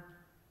foreigner,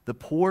 the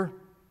poor.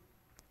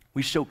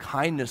 We show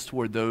kindness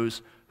toward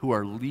those who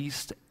are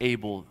least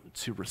able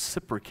to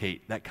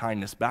reciprocate that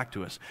kindness back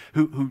to us,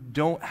 who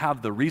don't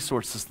have the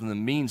resources and the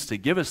means to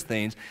give us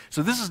things.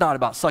 So this is not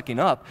about sucking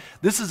up.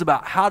 This is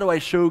about how do I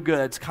show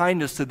God's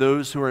kindness to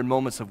those who are in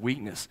moments of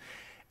weakness.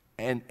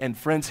 And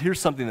friends,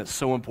 here's something that's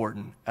so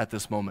important at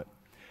this moment.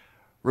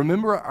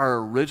 Remember our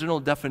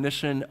original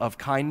definition of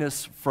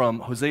kindness from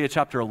Hosea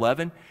chapter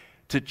 11,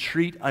 to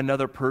treat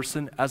another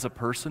person as a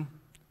person?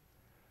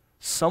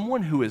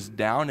 Someone who is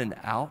down and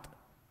out,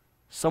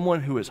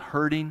 someone who is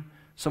hurting,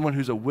 someone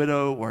who's a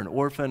widow or an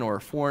orphan or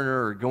a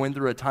foreigner or going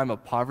through a time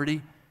of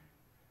poverty,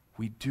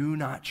 we do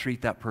not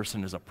treat that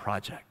person as a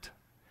project.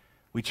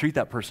 We treat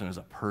that person as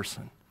a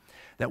person.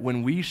 That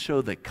when we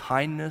show the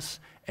kindness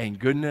and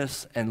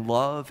goodness and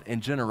love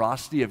and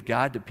generosity of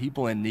God to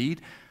people in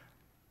need,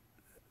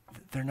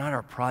 they're not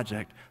our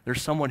project. They're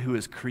someone who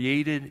is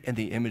created in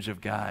the image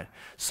of God,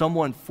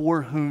 someone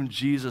for whom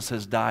Jesus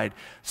has died,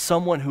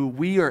 someone who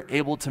we are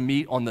able to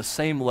meet on the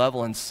same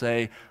level and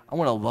say, I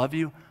want to love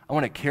you, I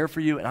want to care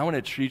for you, and I want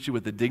to treat you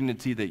with the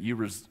dignity that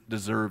you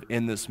deserve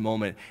in this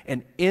moment.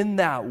 And in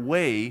that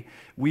way,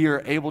 we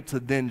are able to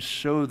then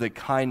show the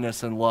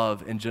kindness and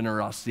love and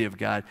generosity of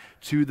God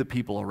to the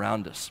people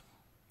around us.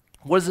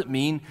 What does it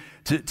mean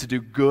to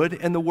do good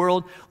in the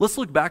world? Let's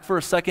look back for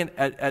a second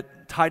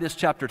at Titus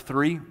chapter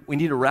 3. We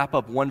need to wrap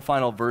up one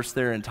final verse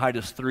there in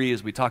Titus 3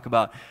 as we talk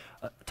about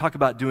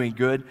doing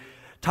good.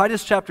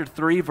 Titus chapter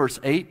 3, verse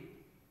 8.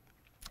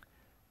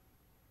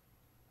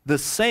 The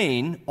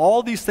saying,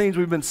 all these things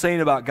we've been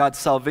saying about God's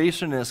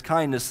salvation and His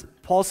kindness,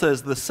 Paul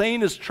says, the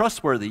saying is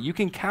trustworthy. You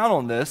can count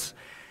on this,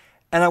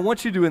 and I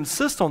want you to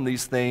insist on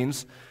these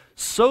things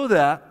so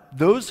that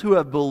those who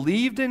have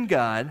believed in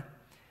God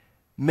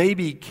may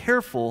be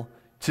careful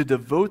to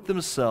devote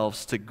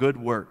themselves to good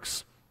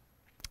works.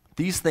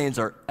 These things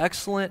are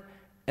excellent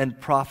and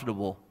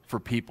profitable for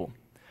people.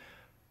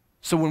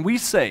 So when we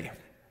say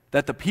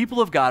that the people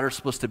of God are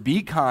supposed to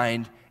be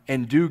kind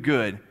and do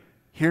good,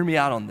 hear me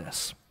out on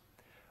this.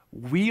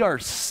 We are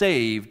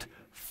saved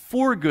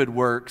for good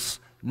works,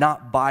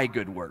 not by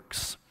good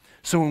works.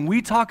 So when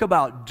we talk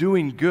about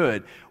doing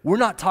good, we're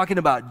not talking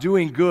about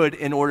doing good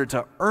in order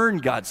to earn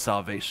God's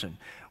salvation.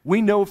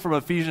 We know from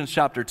Ephesians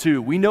chapter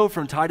 2, we know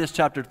from Titus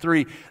chapter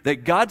 3,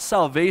 that God's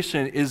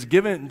salvation is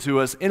given to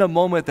us in a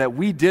moment that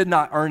we did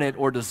not earn it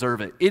or deserve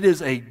it. It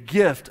is a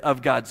gift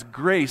of God's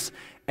grace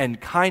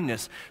and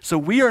kindness. So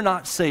we are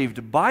not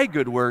saved by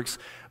good works,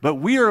 but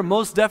we are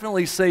most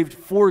definitely saved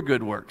for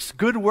good works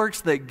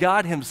that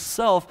God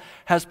Himself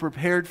has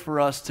prepared for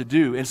us to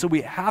do. And so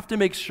we have to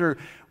make sure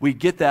we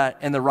get that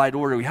in the right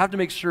order. We have to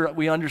make sure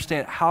we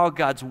understand how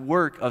God's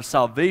work of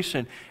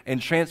salvation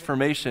and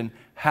transformation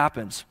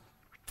happens.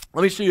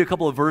 Let me show you a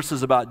couple of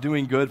verses about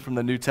doing good from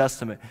the New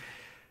Testament.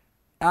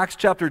 Acts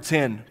chapter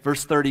 10,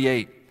 verse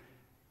 38.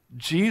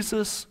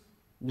 Jesus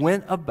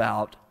went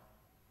about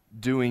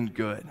doing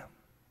good.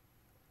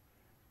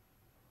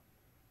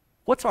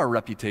 What's our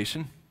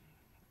reputation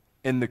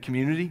in the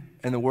community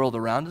and the world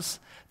around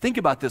us? Think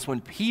about this. When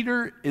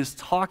Peter is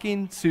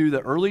talking to the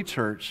early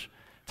church,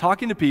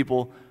 talking to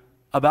people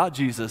about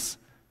Jesus,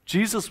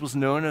 Jesus was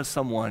known as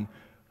someone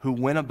who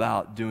went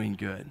about doing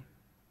good.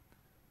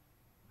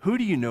 Who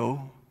do you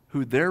know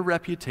who their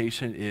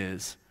reputation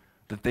is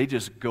that they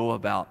just go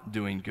about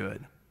doing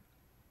good?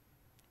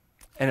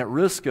 And at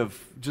risk of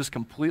just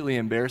completely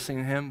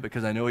embarrassing him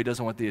because I know he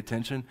doesn't want the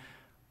attention,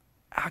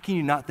 how can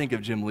you not think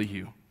of Jim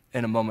Lehew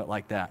in a moment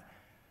like that?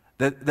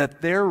 That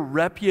their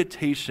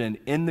reputation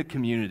in the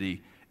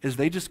community is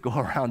they just go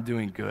around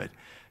doing good,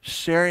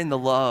 sharing the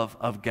love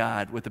of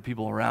God with the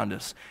people around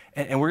us.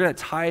 And we're going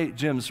to tie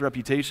Jim's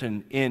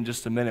reputation in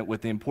just a minute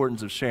with the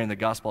importance of sharing the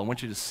gospel. I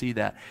want you to see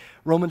that.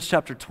 Romans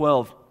chapter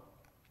 12,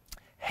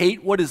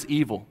 hate what is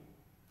evil.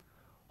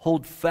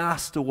 Hold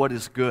fast to what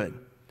is good.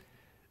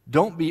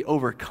 Don't be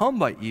overcome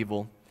by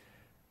evil,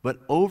 but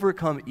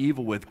overcome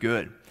evil with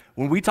good.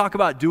 When we talk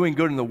about doing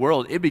good in the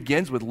world, it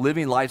begins with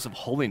living lives of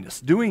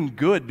holiness. Doing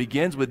good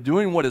begins with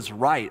doing what is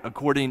right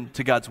according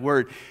to God's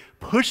word,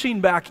 pushing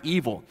back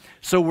evil.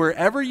 So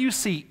wherever you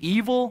see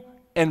evil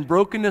and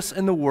brokenness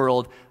in the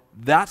world,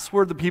 that's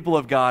where the people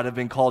of God have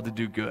been called to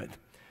do good.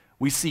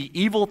 We see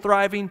evil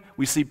thriving.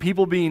 We see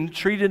people being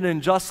treated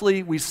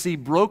unjustly. We see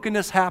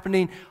brokenness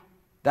happening.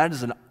 That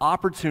is an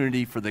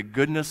opportunity for the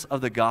goodness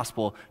of the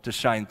gospel to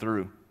shine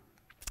through.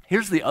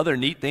 Here's the other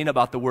neat thing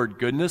about the word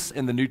goodness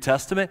in the New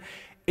Testament.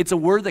 It's a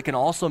word that can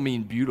also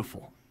mean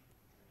beautiful.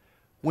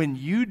 When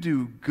you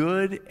do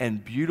good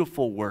and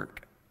beautiful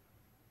work,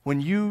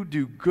 when you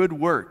do good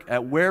work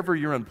at wherever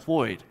you're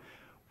employed,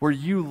 where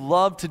you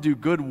love to do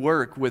good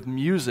work with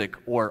music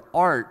or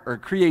art or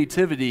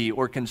creativity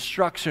or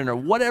construction or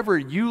whatever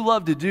you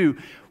love to do,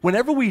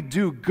 whenever we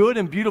do good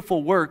and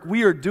beautiful work,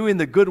 we are doing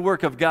the good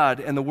work of God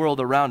in the world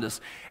around us.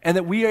 And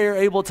that we are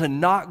able to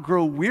not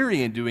grow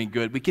weary in doing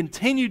good. We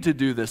continue to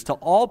do this to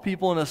all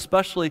people and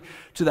especially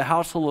to the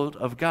household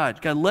of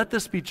God. God, let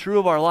this be true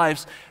of our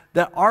lives,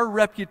 that our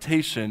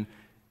reputation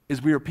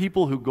is we are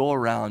people who go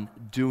around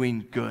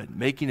doing good,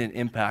 making an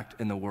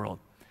impact in the world.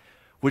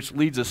 which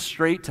leads us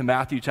straight to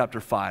Matthew chapter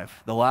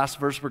 5, the last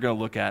verse we're going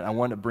to look at. I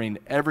want to bring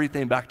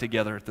everything back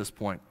together at this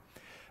point.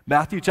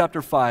 Matthew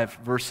chapter 5,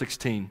 verse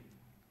 16.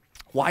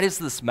 Why does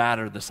this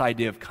matter, this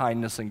idea of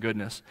kindness and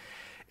goodness?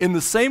 In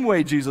the same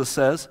way, Jesus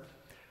says,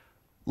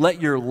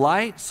 let your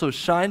light so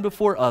shine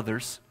before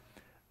others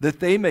that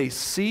they may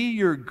see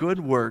your good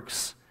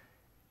works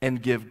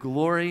and give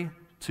glory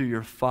to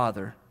your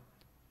Father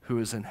who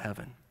is in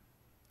heaven.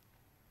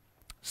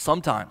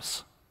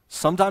 Sometimes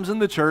in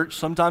the church,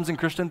 sometimes in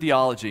Christian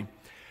theology,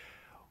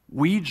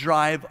 we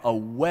drive a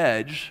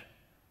wedge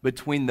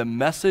between the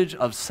message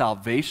of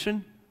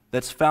salvation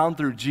that's found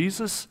through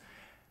Jesus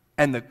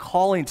and the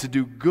calling to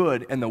do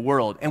good in the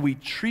world. And we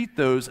treat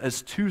those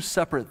as two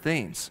separate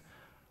things.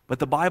 But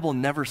the Bible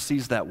never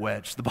sees that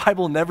wedge. The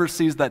Bible never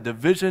sees that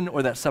division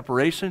or that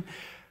separation.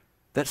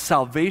 That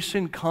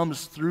salvation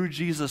comes through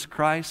Jesus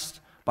Christ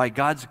by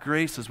God's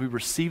grace as we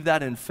receive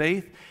that in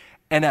faith.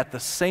 And at the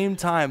same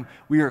time,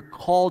 we are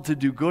called to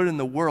do good in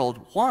the world.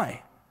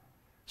 Why?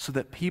 So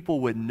that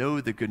people would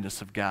know the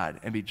goodness of God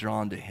and be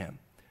drawn to Him.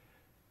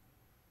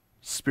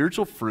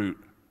 Spiritual fruit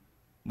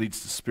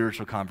leads to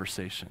spiritual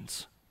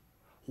conversations.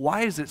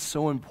 Why is it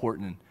so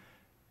important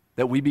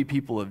that we be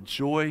people of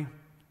joy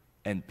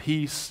and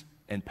peace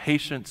and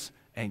patience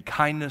and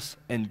kindness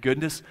and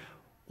goodness?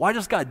 Why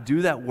does God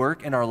do that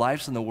work in our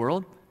lives in the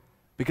world?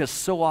 Because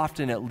so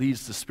often it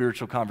leads to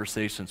spiritual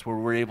conversations where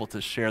we're able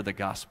to share the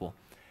gospel.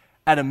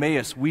 At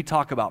Emmaus, we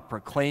talk about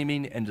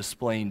proclaiming and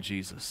displaying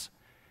Jesus.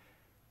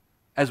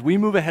 As we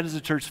move ahead as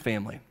a church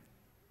family,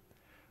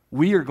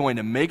 we are going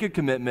to make a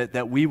commitment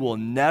that we will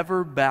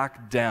never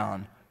back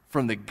down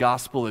from the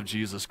gospel of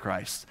Jesus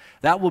Christ.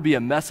 That will be a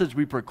message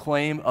we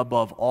proclaim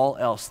above all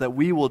else, that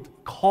we will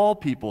call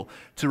people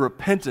to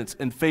repentance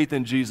and faith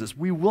in Jesus.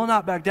 We will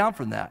not back down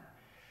from that.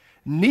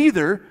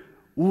 Neither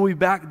will we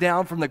back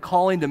down from the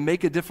calling to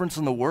make a difference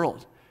in the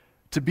world,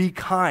 to be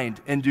kind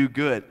and do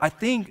good. I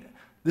think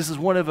this is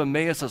one of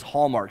Emmaus's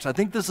hallmarks. I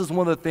think this is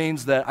one of the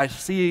things that I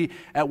see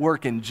at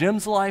work in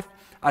Jim's life.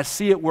 I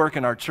see it work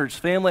in our church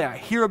family. I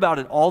hear about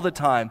it all the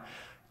time.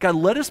 God,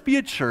 let us be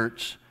a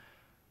church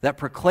that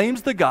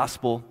proclaims the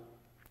gospel,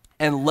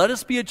 and let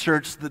us be a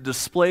church that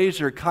displays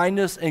your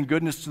kindness and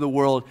goodness to the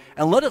world,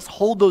 and let us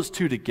hold those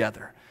two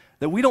together,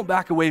 that we don't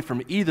back away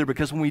from either,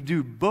 because when we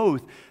do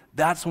both,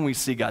 that's when we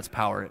see God's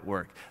power at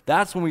work.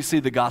 That's when we see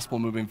the gospel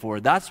moving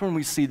forward. That's when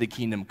we see the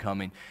kingdom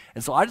coming.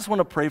 And so I just want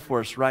to pray for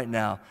us right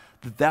now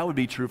that that would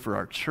be true for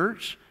our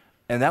church,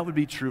 and that would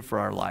be true for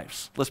our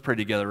lives. Let's pray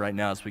together right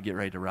now as we get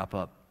ready to wrap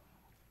up.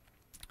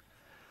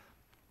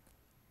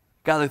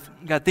 God,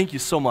 thank you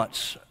so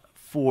much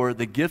for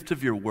the gift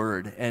of your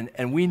word.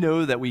 And we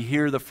know that we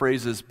hear the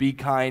phrases, be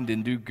kind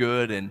and do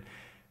good, and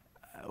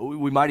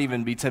we might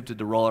even be tempted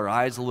to roll our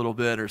eyes a little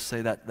bit or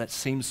say that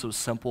seems so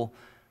simple.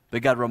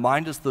 But God,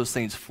 remind us those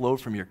things flow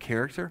from your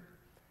character.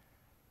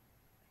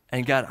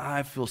 And God,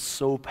 I feel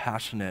so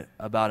passionate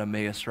about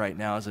Emmaus right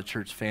now as a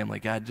church family.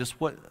 God, just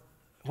what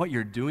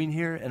you're doing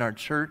here in our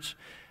church,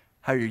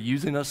 how you're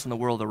using us in the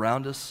world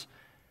around us.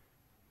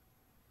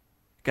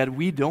 God,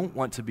 we don't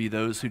want to be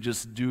those who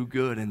just do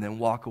good and then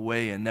walk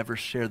away and never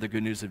share the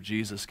good news of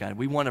Jesus, God.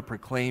 We want to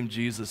proclaim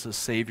Jesus as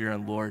Savior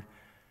and Lord.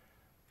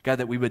 God,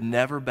 that we would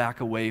never back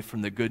away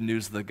from the good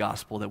news of the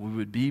gospel, that we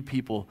would be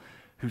people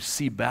who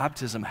see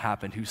baptism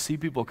happen, who see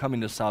people coming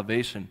to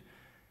salvation.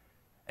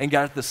 And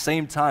God, at the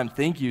same time,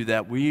 thank you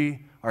that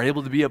we are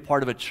able to be a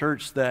part of a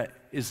church that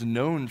is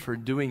known for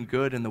doing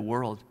good in the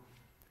world.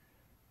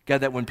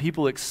 God, that when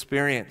people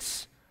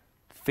experience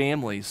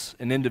families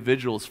and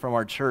individuals from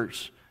our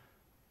church,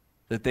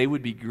 that they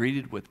would be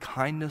greeted with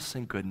kindness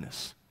and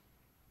goodness.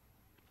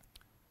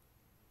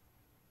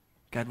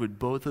 God, would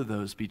both of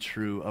those be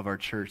true of our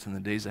church in the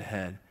days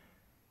ahead?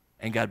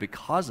 And God,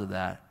 because of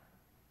that,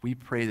 we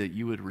pray that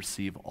you would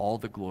receive all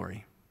the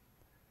glory.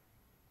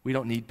 We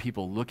don't need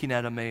people looking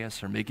at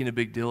Emmaus or making a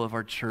big deal of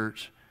our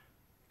church.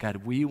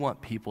 God, we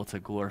want people to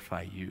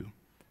glorify you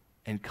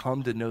and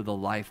come to know the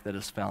life that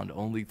is found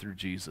only through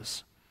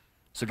Jesus.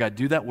 So God,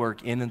 do that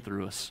work in and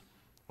through us.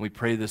 We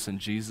pray this in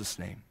Jesus'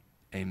 name.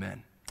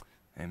 Amen.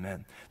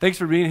 Amen. Thanks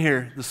for being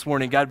here this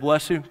morning. God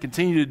bless you.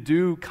 Continue to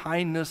do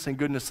kindness and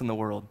goodness in the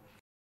world.